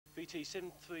BT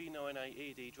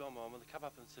 7398 ED Dramarama, the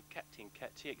Come-uppance of Captain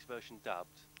Katt, TX version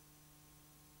dubbed.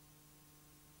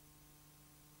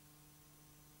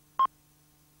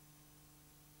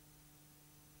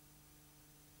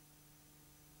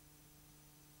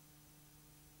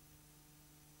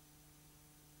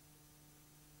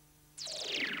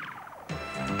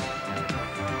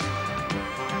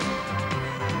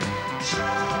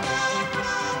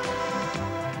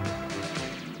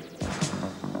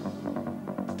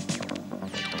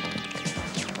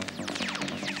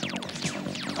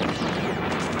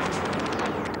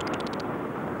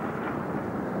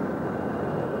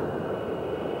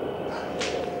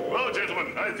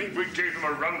 I think we gave them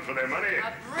a run for their money.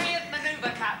 A brilliant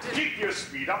manoeuvre, Captain. Keep your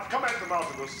speed up. Come at them out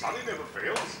of the sun. It never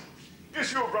fails.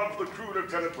 Issue a run for the crew,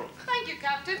 Lieutenant Brooke. Thank you,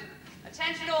 Captain.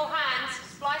 Attention all hands.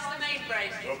 Splice the main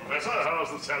brace. Professor,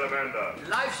 how's the salamander?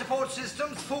 Life support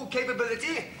systems, full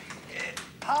capability.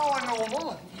 Power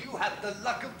normal. You have the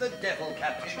luck of the devil,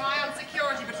 Captain. Try on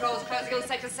security patrols closing on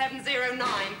sector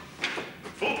 709.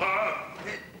 Full power.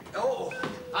 Oh,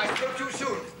 I spoke too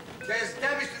soon. There's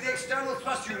damage to the external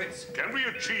thrust units. Can we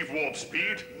achieve warp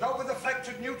speed? Not with a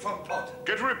fractured neutron pod.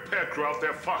 Get a repair crew out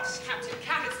there fast. Captain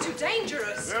Katt, it's too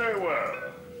dangerous. Very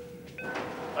well.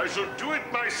 I shall do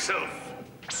it myself.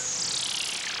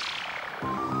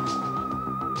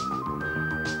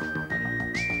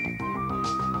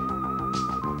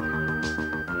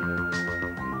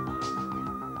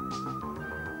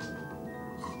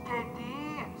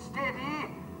 Steady,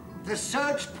 steady. The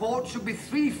surge port should be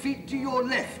 3 feet to your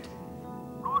left.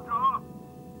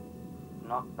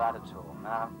 Not bad at all.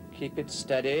 Now, keep it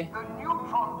steady. The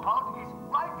neutron pod is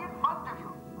right in front of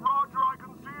you. Roger, I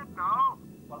can see it now.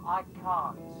 Well, I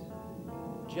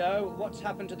can't. Joe, what's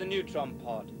happened to the neutron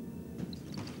pod?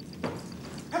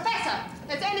 Professor,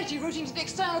 there's energy routing to the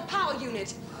external power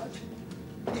unit.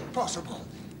 Impossible.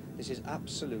 This is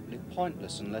absolutely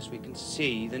pointless unless we can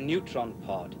see the neutron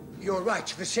pod. You're right.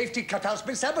 The safety cutout's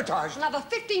been sabotaged. Another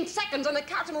 15 seconds and the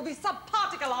captain will be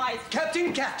subparticleized.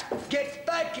 Captain Katt, get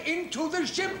back into the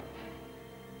ship.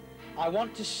 I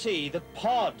want to see the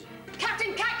pod.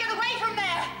 Captain Katt, get away from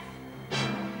there!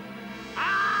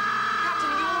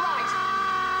 Captain, are you all right?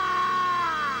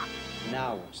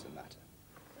 Now what's the matter?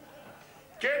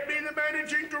 Get me the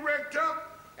managing director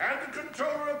and the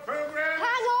controller of program.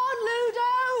 Hang on, Ludo!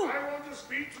 I want to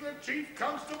speak to the chief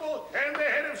constable and the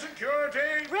head of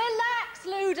security. Relax,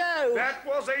 Ludo! That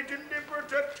was a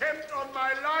deliberate attempt on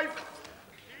my life.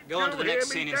 Go on to the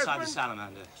next hear me, scene inside the Desmond?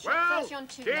 salamander. Well, 30 on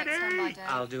 2 next time, Diddy!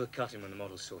 I'll do a cutting when the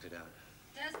model's sorted out.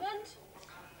 Desmond?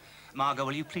 Margot,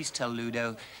 will you please tell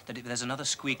Ludo that if there's another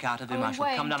squeak out of him, Oh, I shall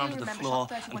Wayne, come down do onto the remember floor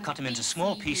shot 31 and cut him into BCU,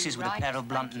 small pieces with a right? pair of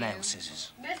blunt Thank nail you.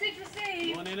 scissors. Message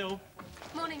received. Morning, all.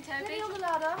 Morning, Toby. on the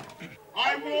ladder.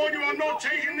 I warn you, I'm not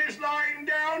taking this line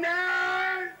down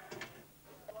now.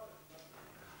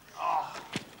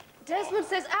 Desmond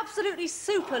says absolutely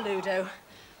super, Ludo.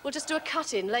 We'll just do a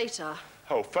cut-in later.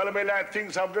 Oh, fellow me lad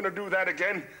thinks I'm going to do that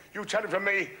again. You tell it from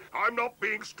me. I'm not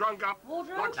being strung up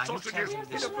Wardrobe? like Now, you sausages tell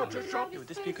him in a butcher shop. Would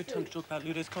this be a good time to talk about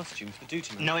Ludo's costume for the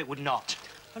duty man? No, it would not.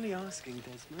 Only asking,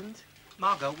 Desmond.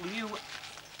 Margot, will you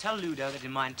tell Ludo that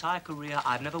in my entire career,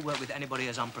 I've never worked with anybody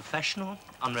as unprofessional,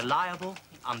 unreliable,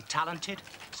 untalented,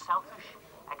 selfish,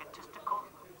 egotistical,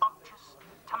 bumptious,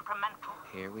 temperamental.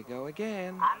 Here we go again.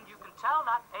 And you can tell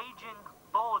that aging,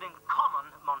 balding,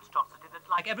 common monstrosity that,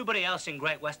 like everybody else in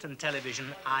Great Western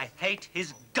television, I hate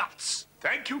his guts.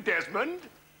 Thank you, Desmond.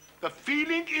 The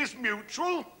feeling is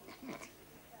mutual.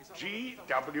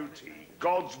 GWT,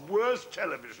 God's worst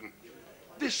television.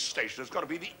 This station has got to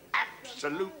be the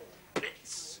absolute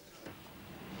blitz.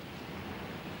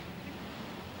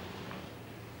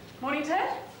 Morning,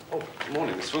 Ted. Oh,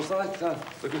 morning, Miss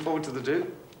Forsyth. Looking forward to the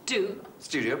Do.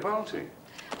 studio party.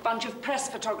 Bunch of press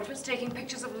photographers taking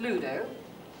pictures of Ludo.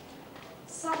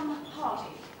 Some party.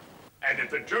 And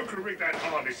if the Joker with that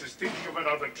harness is thinking of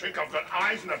another trick, I've got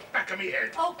eyes in the back of me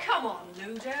head. Oh, come on,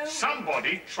 Ludo.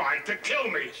 Somebody tried to kill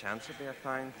me. Chance would be a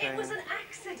fine thing. It was an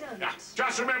accident. Now,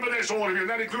 just remember this, all of you.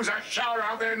 That includes that shower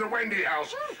out there in the Wendy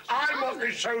house. I'm what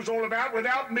this show's all about.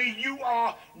 Without me, you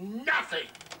are nothing.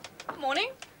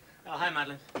 Morning. Oh, hi,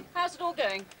 Madeline. How's it all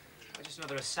going? Just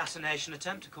another assassination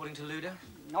attempt, according to Ludo.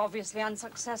 Obviously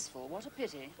unsuccessful. What a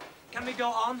pity. Can we go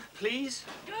on, please?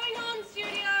 Going on,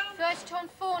 studio. 30 on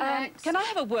 4 next. Can I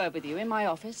have a word with you in my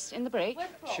office in the break?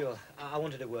 Sure. I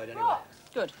wanted a word anyway. Oh,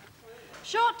 good.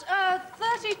 Shot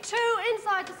 32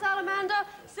 inside the salamander.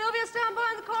 Sylvia, stand by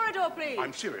in the corridor, please.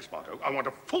 I'm serious, Margot. I want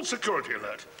a full security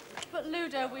alert. But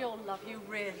Ludo, we all love you,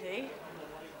 really.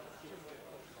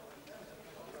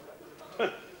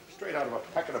 Straight out of a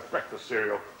packet of breakfast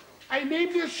cereal. I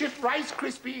named this ship Rice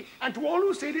Krispie, and to all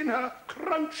who stayed in her,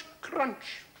 crunch,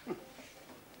 crunch.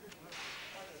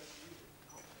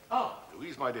 Ah,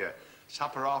 Louise, my dear,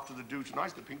 supper after the do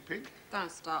tonight, the Pink Pig. Don't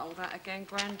start all that again,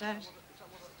 Grandad.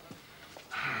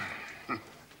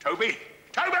 Toby!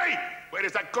 Toby! Where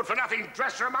is that good-for-nothing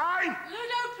dress of mine?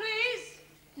 Ludo, please.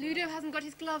 Ludo hasn't got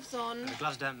his gloves on. The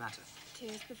gloves don't matter.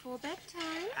 Tears before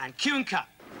bedtime. And cue and cut.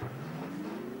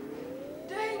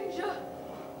 Danger!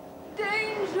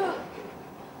 Danger!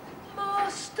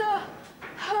 Master!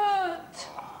 Hurt!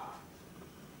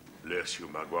 Bless you,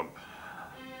 Mugwump.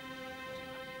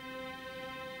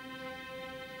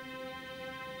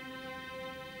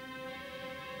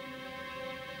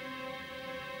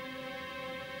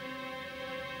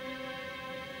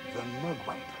 The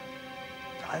Mugwump.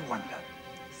 I wonder.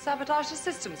 Sabotage the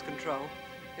systems control.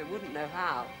 It wouldn't know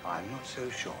how. I'm not so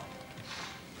sure.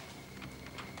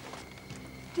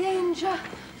 Danger!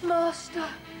 Master!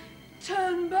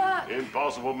 Turn back!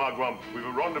 Impossible, Mugwump. We've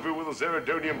a rendezvous with a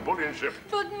Zeridonian bullion ship.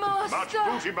 But Master!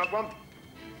 Much booty, Mugwump.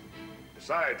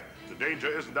 Besides, the danger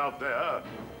isn't out there,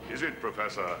 is it,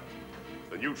 Professor?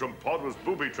 The neutron pod was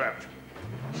booby-trapped.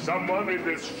 Someone in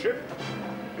this ship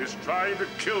is trying to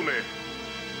kill me.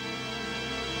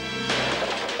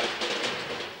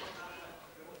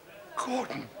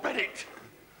 Gordon Bennett!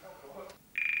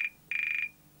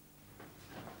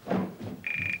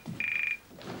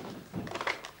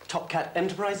 Top Cat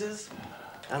Enterprises?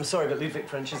 I'm sorry, but Ludwig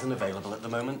French isn't available at the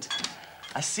moment.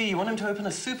 I see you want him to open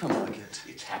a supermarket.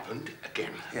 It's happened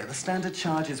again. Yeah, the standard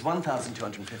charge is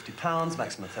 £1,250,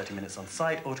 maximum 30 minutes on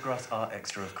site. Autographs are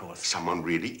extra, of course. Someone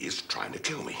really is trying to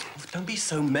kill me. Don't be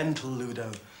so mental,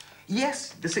 Ludo.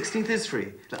 Yes, the 16th is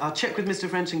free. I'll check with Mr.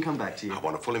 French and come back to you. I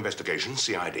want a full investigation,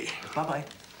 CID. Bye-bye.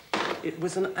 It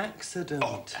was an accident.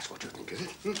 Oh, that's what you think, is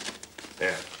it?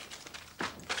 There.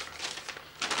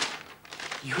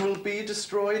 You will be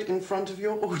destroyed in front of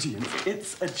your audience.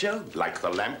 It's a joke. Like the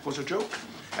lamp was a joke,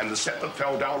 and the set that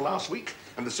fell down last week,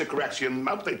 and the Sycoraxian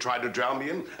mud they tried to drown me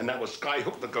in, and now a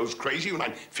skyhook that goes crazy when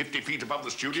I'm 50 feet above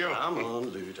the studio. Come on,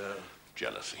 Ludo.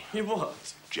 Jealousy. You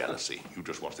what? Jealousy. You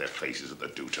just watch their faces at the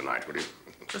do tonight, will you?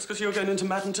 Just because you're going into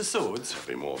Madden to Swords? I'll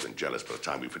be more than jealous by the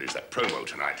time we finish that promo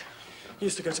tonight. I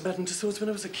used to go to Madden to Swords when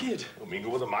I was a kid. We'll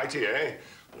mingle with the mighty, eh?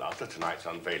 Well, after tonight's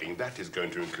unveiling, that is going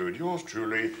to include yours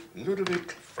truly,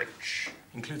 Ludovic French.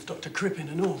 Includes Dr. Crippen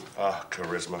and all. Ah,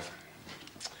 charisma.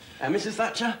 And Mrs.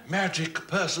 Thatcher? Magic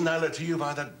personality. You've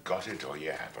either got it or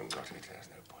you haven't got it. There's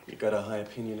no point. You've got a high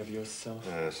opinion of yourself.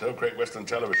 So great Western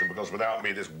television, because without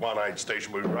me, this one-eyed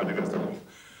station will be right against the wall.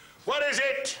 What is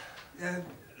it?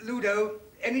 Ludo,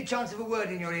 any chance of a word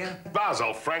in your ear?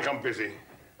 Basil, Frank, I'm busy.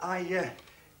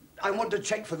 I want to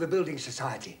check for the Building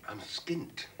Society. I'm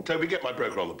skint. Toby, get my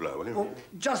broker on the blow, will you? Oh,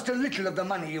 just a little of the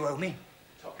money you owe me.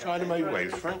 Trying to make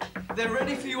waves, Frank. They're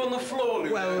ready for you on the floor,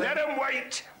 Ludo. Well, Let them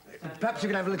wait! perhaps you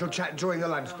can have a little chat during the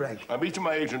lunch break. I'm meeting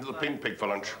my agent at the Pink Pig for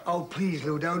lunch. Oh, please,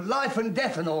 Ludo. Life and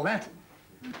death and all that.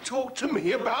 Talk to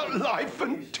me about life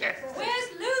and death. Where's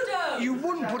Ludo? You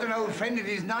wouldn't put an old friend and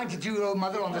his 92-year-old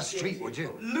mother on the street, would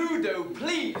you? Ludo,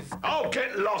 please! Oh,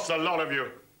 get lost, a lot of you.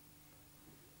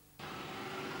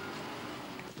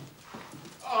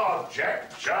 Oh,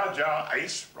 Jack, Jar Jar,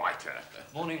 ace writer.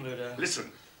 Morning, Ludo. Listen,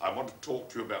 I want to talk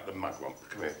to you about the Mugwump.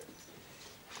 Come here.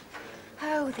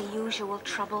 Oh, the usual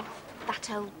trouble. That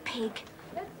old pig.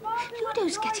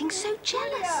 Ludo's getting so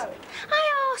jealous.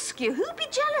 I ask you, who'd be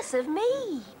jealous of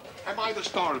me? Am I the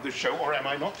star of this show, or am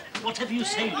I not? Whatever you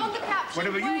say, On the Ludo. caption.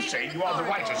 Whatever you say, you are the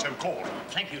writer, so-called.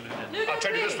 Thank you, Ludo. Ludo, I'll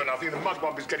tell you this please. for nothing, the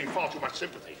Mugwump is getting far too much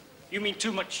sympathy. You mean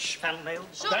too much fan mail?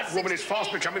 That woman is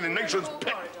fast becoming the nation's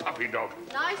pet puppy dog.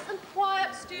 Nice and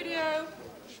quiet, studio.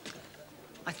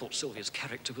 I thought Sylvia's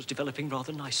character was developing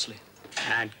rather nicely.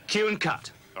 And cue and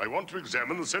cut. I want to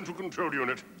examine the central control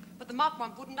unit. But the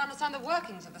Mugwump wouldn't understand the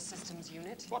workings of the systems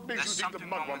unit. What makes you think the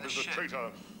Mugwump is a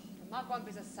traitor? The Mugwump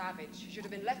is a savage. She should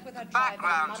have been left with her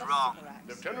Background's driver and wrong.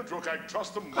 Mother Sycorax. Lieutenant Rook, I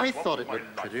trust the Mugwump. I thought it with my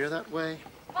looked life. prettier that way.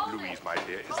 Louise, my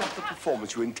dear, is that the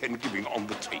performance you intend giving on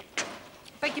the tape?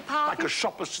 Beg your pardon? Like a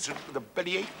shop assistant with a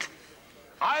bellyache?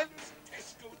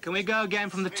 Can we go again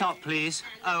from the top, please?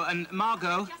 Oh, and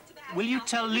Margot, will you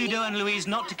tell Ludo and Louise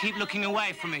not to keep looking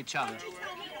away from each other?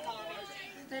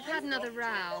 They've had another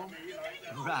row.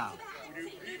 Row.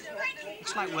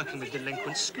 It's like working with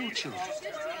delinquent schoolchildren.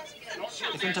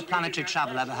 If interplanetary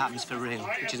travel ever happens for real,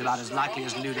 which is about as likely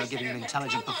as Ludo giving an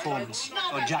intelligent performance,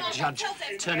 or Jack Judge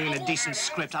turning in a decent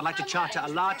script, I'd like to charter a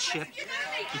large ship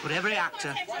and put every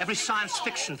actor, every science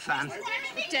fiction fan...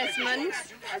 Desmond,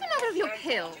 have another of your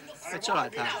pills. It's all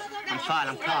right, pal. I'm fine,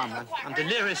 I'm calm, I'm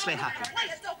deliriously happy.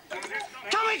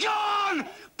 Can we go on,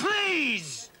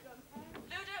 please?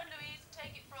 Ludo and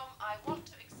I want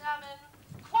to examine...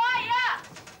 Quiet!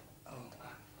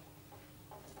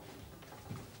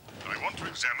 I want to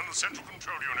examine the central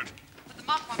control unit. But the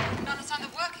Mugwump wouldn't understand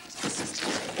the workings of the system.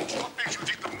 What makes you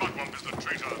think the Mugwump is the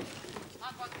traitor?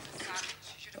 Mugwump is a savage.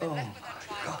 She should have been left with her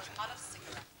trial with a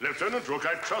cigarette. Lieutenant Rook,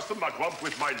 I trust the Mugwump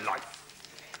with my life.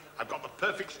 I've got the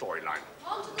perfect storyline.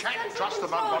 Can't trust the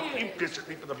Mugwump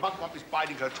implicitly, but the Mugwump is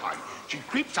biding her time. She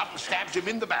creeps up and stabs him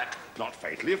in the back. Not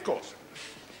fatally, of course.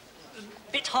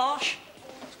 Bit harsh.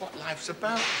 That's what life's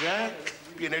about, Jack.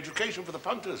 Be an education for the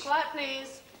punters. Quiet,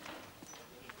 please.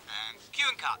 And cue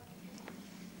and cut.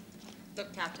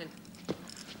 Look, Captain.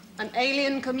 An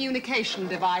alien communication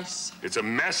device. It's a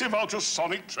massive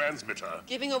ultrasonic transmitter.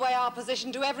 Giving away our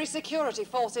position to every security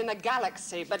force in the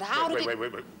galaxy. But how did it...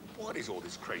 Wait. What is all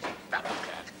this crazy babble,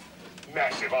 Cat?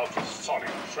 Massive ultrasonic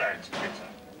transmitter.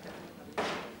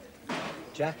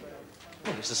 Jack?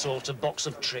 Well, it's a sort of box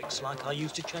of tricks like I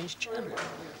used to change channel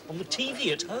on the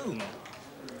TV at home.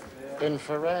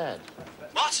 Infrared.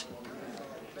 What?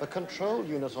 The control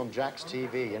unit on Jack's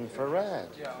TV, infrared.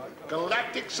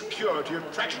 Galactic security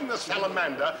of tracking the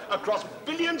salamander across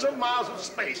billions of miles of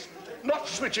space, not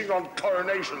switching on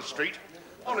Coronation Street.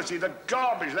 Honestly, the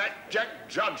garbage that Jack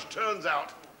Judge turns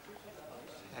out.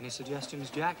 Any suggestions,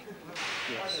 Jack?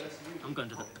 Yes. I'm going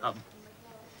to the pub.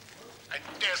 And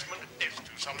Desmond, let's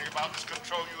do something about this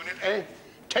control unit, eh?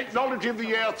 Technology of the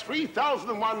year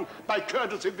 3001 by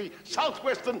courtesy of the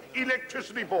Southwestern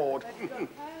Electricity Board.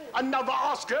 Another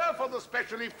Oscar for the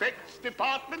special effects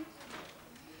department.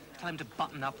 Tell him to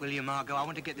button up, will you, Margot? I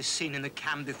want to get this scene in the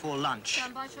cam before lunch.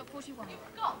 Stand by shot 41.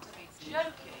 You've got to be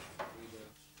joking.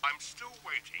 I'm still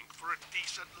waiting for a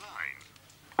decent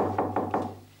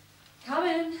line. Come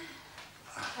in.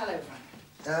 Hello,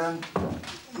 Frank.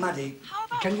 Maddie,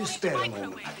 can you spare a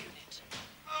moment?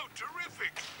 Oh,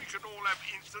 terrific. We can all have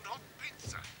instant hot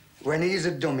pizza. When he's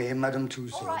a dummy in Madame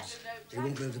Tussauds, he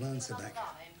won't be able to answer back.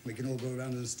 We can all go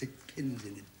around and stick pins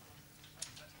in him.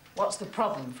 What's the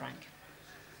problem, Frank?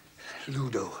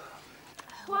 Ludo.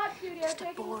 Just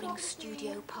a boring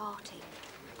studio party.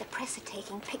 The press are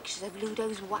taking pictures of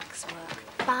Ludo's waxwork.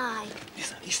 Bye.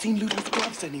 Listen, have you seen Ludo's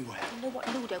gloves anywhere? You know what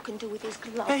Ludo can do with his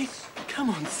gloves? Hey, come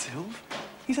on, Sylv.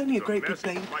 He's only a great big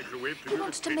babe. He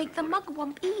wants to make the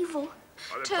Mugwump evil.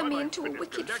 Turn me into a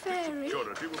wicked fairy.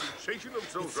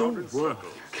 It's all work.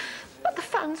 But the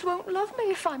fans won't love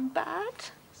me if I'm bad.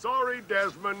 Sorry,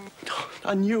 Desmond.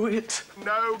 I knew it.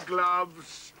 No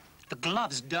gloves. The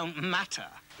gloves don't matter.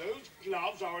 Those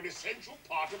gloves are an essential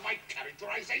part of my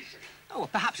characterization. Oh, well,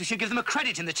 perhaps we should give them a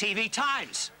credit in the TV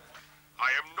Times.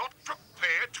 I am not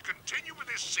prepared to continue with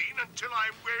this scene until I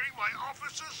am wearing my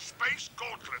officer's space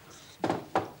gauntlets.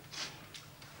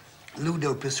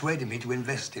 Ludo persuaded me to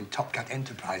invest in Top Cat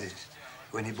Enterprises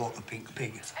when he bought the Pink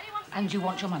Pig. And you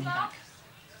want your money back?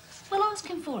 Well, ask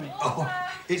him for it. Oh,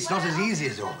 it's not as easy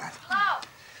as all that.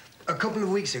 A couple of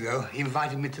weeks ago, he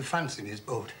invited me to France in his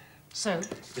boat. So?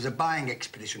 It was a buying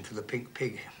expedition for the Pink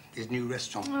Pig, his new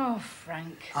restaurant. Oh,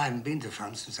 Frank. I hadn't been to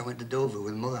France since I went to Dover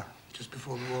with Mother, just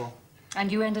before the war.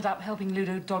 And you ended up helping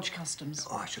Ludo dodge customs.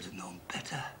 Oh, I should have known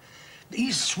better.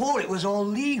 He swore it was all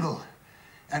legal.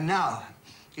 And now,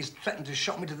 he's threatened to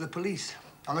shot me to the police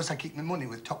unless I keep my money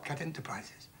with Top Cat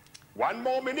Enterprises. 1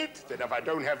 more minute, then if I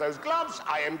don't have those gloves,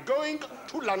 I am going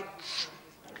to lunch.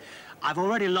 I've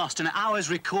already lost an hour's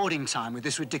recording time with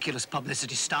this ridiculous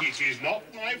publicity stunt. It is not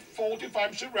my fault if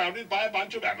I'm surrounded by a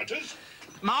bunch of amateurs.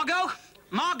 Margot!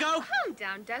 Margot! Calm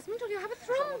down, Desmond, or you'll have a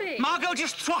thrombus. Margot,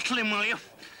 just throttle him, will you?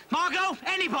 Margot,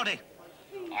 anybody!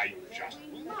 I just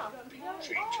love being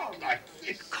treated like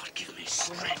this. God, give me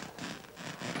strength.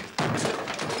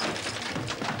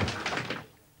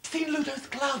 Seen Ludo's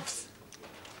gloves?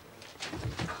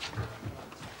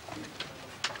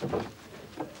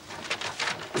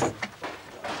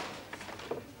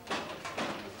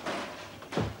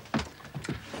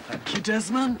 Thank you,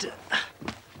 Desmond.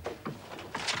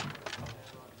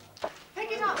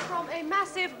 Pick it up from a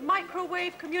massive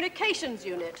microwave communications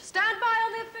unit. Stand by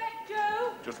on the effect,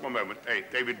 Joe. Just 1 moment. Hey,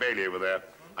 David Bailey over there.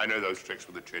 I know those tricks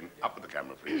with the chin. Up with the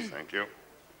camera, please. Thank you.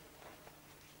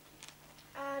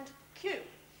 And cue.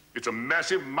 It's a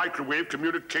massive microwave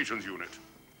communications unit.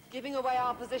 Giving away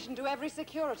our position to every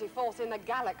security force in the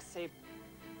galaxy.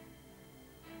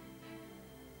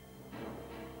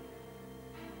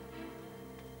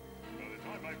 By the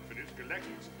time I'm finished,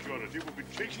 galactic security will be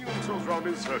chasing themselves round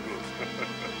in circles.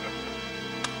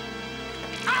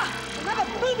 Another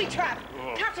booby trap!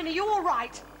 Oh. Captain, are you all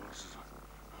right?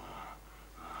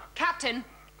 Captain!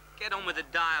 Get on with the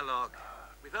dialogue.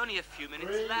 We've only a few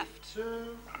minutes left. 3,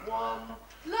 2, 1.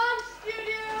 Lunch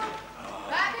studio!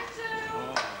 Back at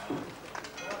 2!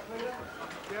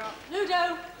 Yeah,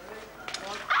 Ludo!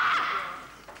 Ah!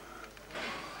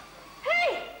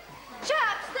 Hey!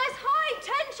 Chaps, there's high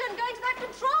tension going to that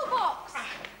control box!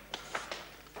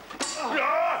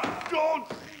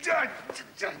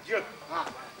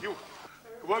 You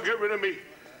won't get rid of me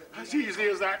as easily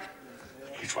as that.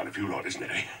 It's one of you lot, isn't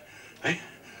it, eh? Eh?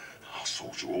 I'll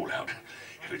sort you all out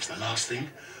if it's the last thing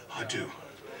I do.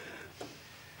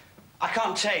 I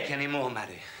can't take any more,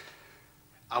 Maddie.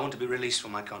 I want to be released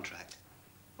from my contract.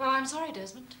 Well, I'm sorry,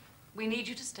 Desmond. We need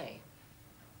you to stay.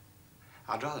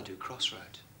 I'd rather do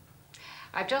Crossroads.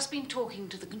 I've just been talking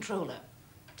to the controller.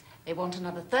 They want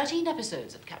another 13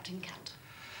 episodes of Captain Katt.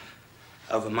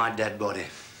 Over my dead body.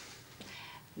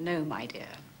 No, my dear.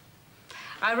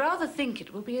 I rather think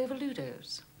it will be over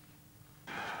Ludo's.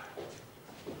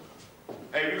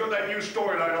 Hey, you got that new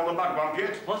storyline on the mugwump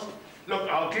yet? What? Look,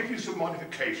 I'll give you some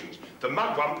modifications. The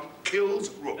mugwump kills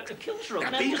Rook. Kills Rook?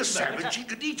 Now, Now, being look a at savage, that. he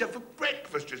could eat her for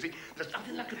breakfast, you see. There's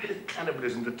nothing like a bit of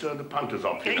cannibalism to turn the punters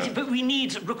off, you know. But we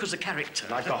need Rook as a character.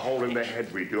 Like a hole in the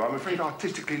head we do. I'm afraid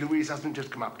artistically Louise hasn't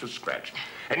just come up to scratch.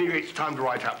 Anyway, it's time to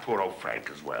write up poor old Frank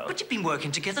as well. But you've been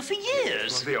working together for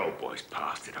years. Well, the old boy's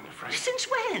past it, I'm afraid. Since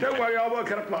when? Don't worry, I'll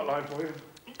work out a plot line for you.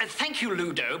 Thank you,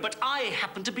 Ludo, but I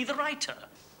happen to be the writer.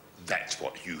 That's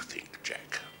what you think,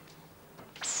 Jack.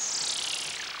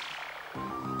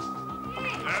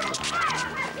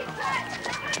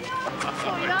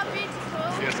 Oh, you're beautiful.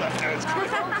 Yes, that's good.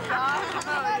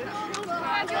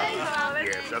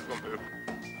 Yes, that's one move.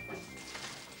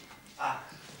 Ah,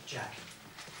 Jack.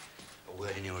 A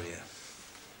word in your ear.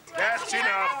 That's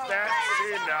enough, that's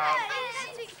enough.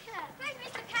 Where's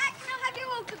Mr. Katt? Can I have your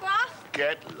autograph?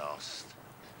 Get lost.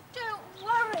 Don't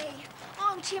worry.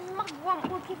 Auntie Mugwump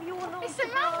will give you an autograph. It's a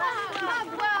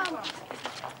mugwump!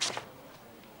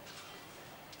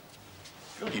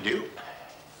 What do you do?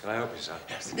 Can I help you, sir?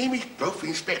 Yes, the name is Brough,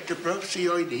 Inspector Brough,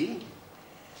 CID.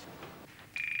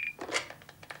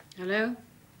 Hello?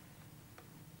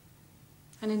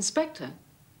 An inspector?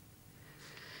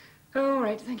 Oh, all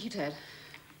right. Thank you, Ted.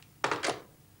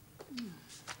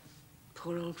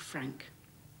 Poor old Frank.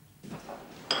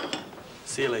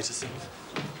 See you later, sir.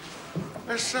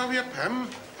 Miss Sylvia Pym.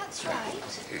 That's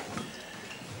right.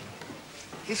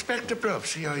 Inspector Brough,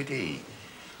 CID.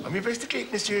 I'm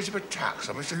investigating a series of attacks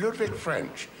on Mr. Ludwig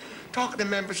French, talking to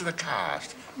members of the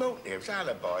cast, motives,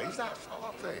 alibis, that sort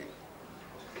of thing.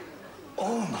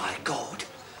 Oh, my God.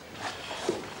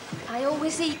 I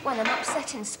always eat when I'm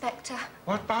upset, Inspector.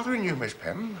 What's bothering you, Miss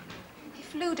Pym?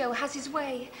 If Ludo has his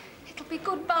way, it'll be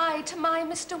goodbye to my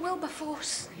Mr.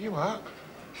 Wilberforce. You are?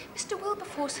 Mr.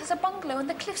 Wilberforce has a bungalow in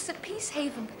the cliffs at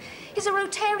Peacehaven. He's a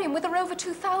Rotarian with a Rover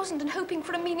 2000 and hoping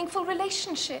for a meaningful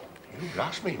relationship. You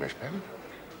lost me, Miss Pym.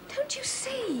 Don't you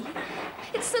see?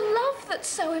 It's the love that's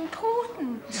so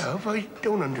important. No, I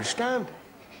don't understand.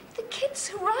 The kids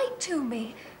who write to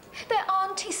me, they're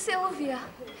Auntie Sylvia,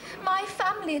 my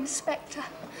family, Inspector.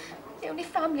 The only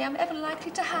family I'm ever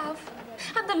likely to have.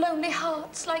 And the lonely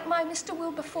hearts like my Mr.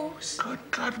 Wilberforce. Good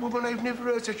God, woman, I've never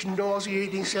heard such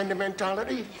nauseating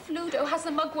sentimentality. If Ludo has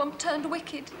the mugwump turned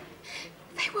wicked,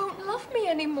 they won't love me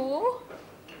anymore.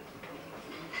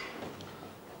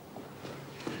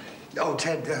 Oh,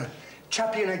 Ted,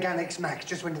 Chappie and Organics Max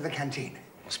just went to the canteen.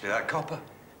 Must be that copper.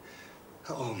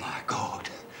 Oh, my God.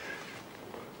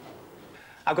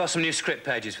 I've got some new script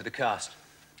pages for the cast.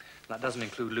 That doesn't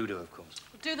include Ludo, of course.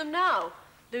 Do them now.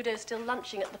 Ludo's still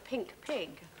lunching at the Pink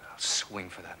Pig. I'll swing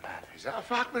for that man. Is that a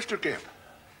fact, Mr. Gibb?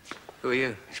 Who are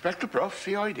you? Inspector Brough,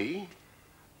 CID.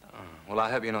 Oh, well,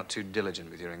 I hope you're not too diligent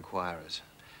with your inquirers.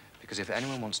 Because if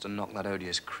anyone wants to knock that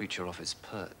odious creature off its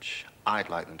perch, I'd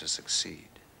like them to succeed.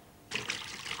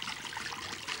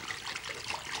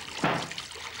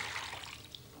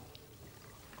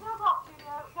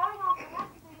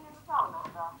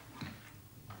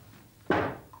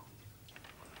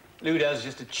 Ludo's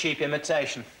just a cheap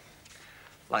imitation.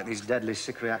 Like these deadly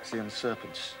Sycriaxian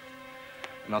serpents.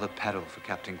 Another pedal for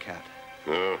Captain Katt.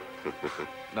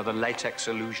 Another latex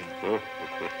illusion.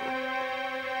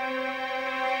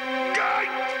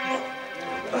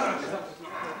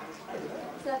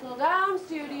 Settle down,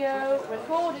 studio.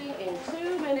 Recording in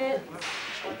 2 minutes.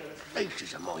 This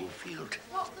is a minefield.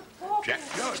 What the fuck Jack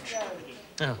is Judge. this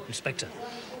going? Oh, Inspector.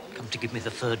 Come to give me the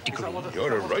 3rd degree.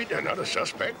 You're a writer, not a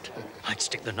suspect. I'd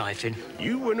stick the knife in.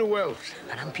 You and who else?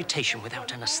 An amputation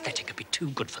without anaesthetic would be too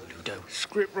good for Ludo.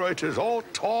 Script writers, all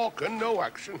talk and no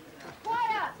action.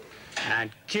 Quiet!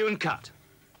 And cue and cut.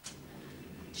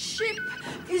 Ship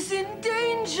is in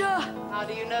danger. How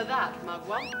do you know that,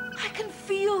 Mugwump? I can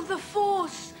feel the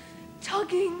force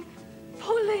tugging,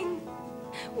 pulling.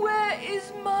 Where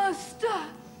is Master?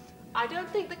 I don't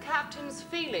think the captain's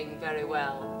feeling very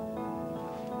well.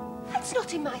 That's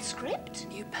not in my script.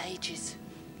 New pages.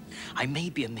 I may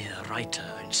be a mere writer,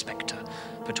 Inspector,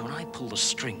 but when I pull the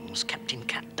strings, Captain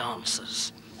Katt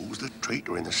dances. Who's the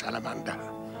traitor in the salamander?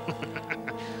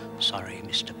 Sorry,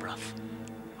 Mr. Bruff.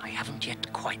 I haven't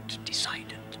yet quite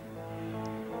decided.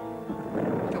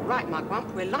 You're right,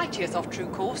 Mugwump. We're light years off true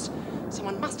course.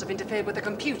 Someone must have interfered with the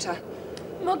computer.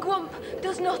 Mugwump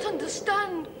does not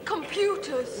understand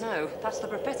computers. No, that's the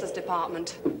professor's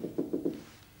department.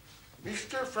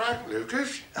 Mr. Frank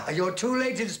Lucas? You're too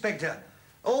late, Inspector.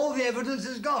 All the evidence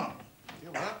is gone.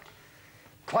 You what?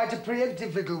 Quite a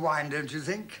preemptive little wine, don't you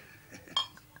think?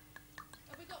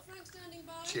 Have we got Frank standing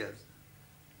by? Cheers.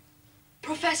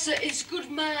 Professor is good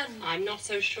man. I'm not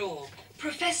so sure.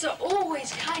 Professor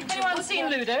always kind to Anyone seen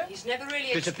Ludo? He's never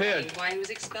really Disappeared. explained why he was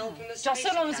expelled from the Just so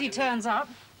Space long as he Academy. turns up.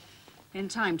 In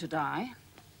time to die.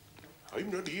 I'm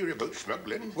not here about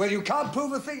smuggling. Well, you can't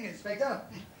prove a thing, Inspector.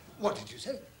 What did you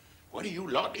say? What are you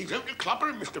lot? He's out to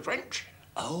clobber, Mr. French.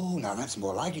 Oh, now that's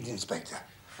more like it, Inspector.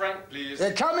 Frank, please.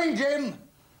 They're coming, Jim.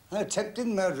 Attempted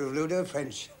murder of Ludo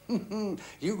French. You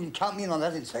can count me in on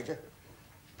that, Inspector.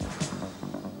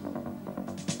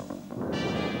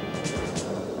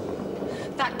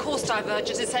 That course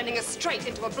divergence is sending us straight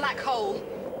into a black hole.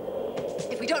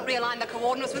 If we don't realign the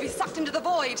coordinates, we'll be sucked into the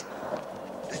void.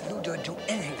 But Ludo would do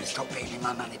anything to stop paying me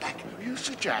my money back. You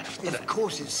suggest? Well, of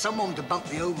course, it's someone to bump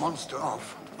the old monster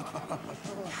off.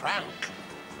 Frank.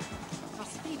 Our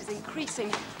speed is increasing.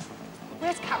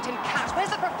 Where's Captain Katt? Where's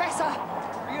the professor?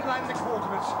 Realign the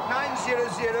coordinates.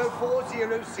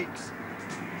 900406.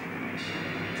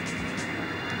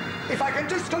 If I can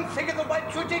just configure the right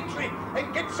trajectory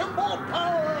and get some more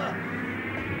power.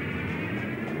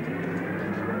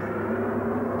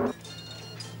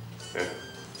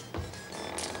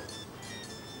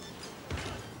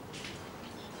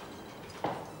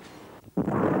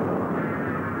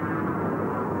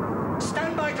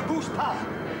 Stand by to boost power.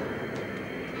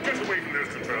 Get away from those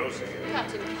controls.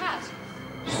 Captain Katt.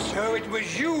 So it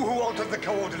was you who altered the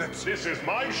coordinates. This is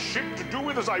my ship to do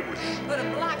with as I wish. But a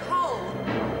black hole.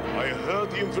 I heard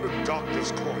the infinite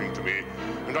darkness calling to me,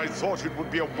 and I thought it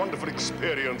would be a wonderful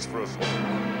experience for us all.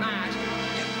 Mad.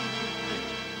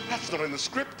 That's not in the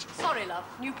script. Sorry, love.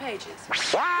 New pages.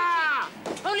 Ah!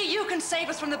 Only you can save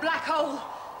us from the black hole.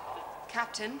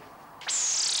 Captain.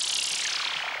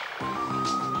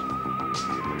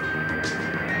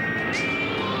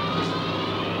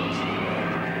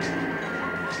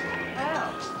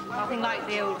 Well, nothing like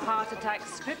the old heart attack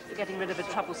script for getting rid of a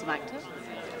troublesome actor.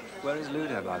 Where is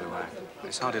Ludo, by the way?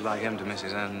 It's hardly like him to miss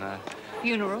his own,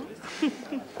 Funeral?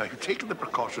 You've taken the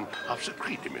precaution of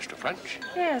secreting, Mr. French.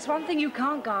 Yes, one thing you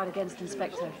can't guard against,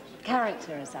 Inspector.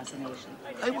 Character assassination.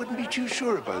 I wouldn't be too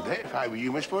sure about that if I were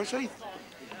you, Miss Forsyth.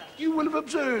 You will have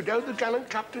observed how the gallant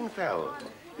captain fell.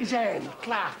 His hand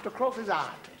clasped across his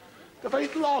heart. The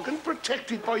vital organ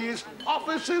protected by his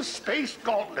officer's space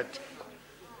gauntlet.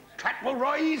 Katt will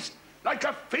rise like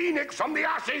a phoenix from the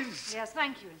ashes. Yes,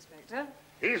 thank you, Inspector.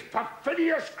 His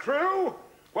perfidious crew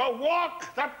will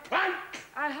walk the plank.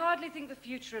 I hardly think the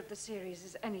future of the series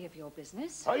is any of your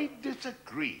business. I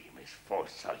disagree, Miss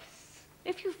Forsyth.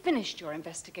 If you've finished your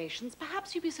investigations,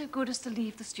 perhaps you'd be so good as to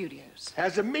leave the studios.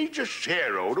 As a major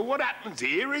shareholder, what happens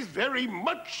here is very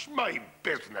much my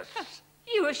business.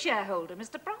 You a shareholder,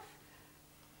 Mr. Bruff?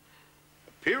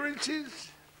 Appearances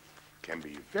can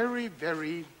be very,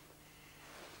 very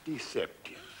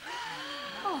deceptive.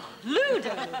 Oh,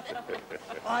 Ludo!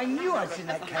 I knew I'd seen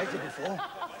that character before.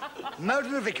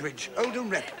 Murder of Vicarage,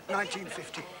 Oldham Rep,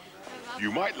 1950.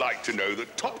 You might like to know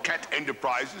that Top Cat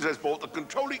Enterprises has bought a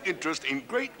controlling interest in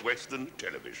Great Western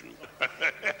Television.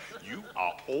 You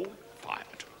are all fired.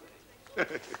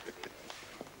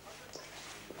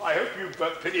 I hope you've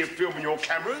plenty of film in your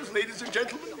cameras, ladies and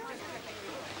gentlemen.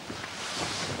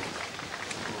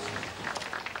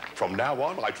 From now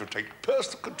on, I shall take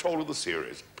personal control of the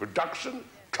series. Production,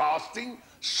 casting,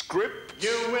 script.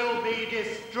 You will be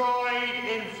destroyed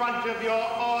in front of your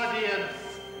audience.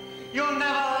 You'll never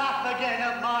laugh again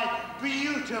at my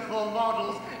beautiful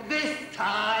models. This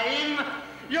time,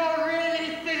 you're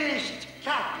really finished,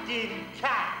 Captain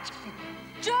Katt.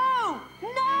 Joe!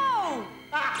 No!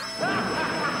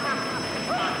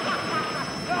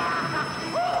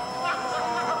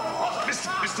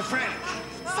 Mr. French.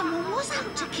 Someone was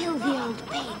out to kill the old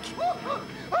pig.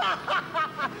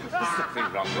 There's nothing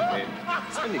wrong with him.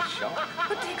 It's only shock.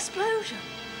 But the explosion.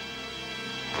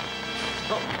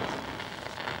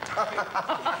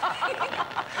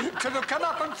 To the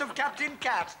Come-uppance of Captain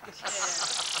Katt.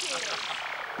 Cheers.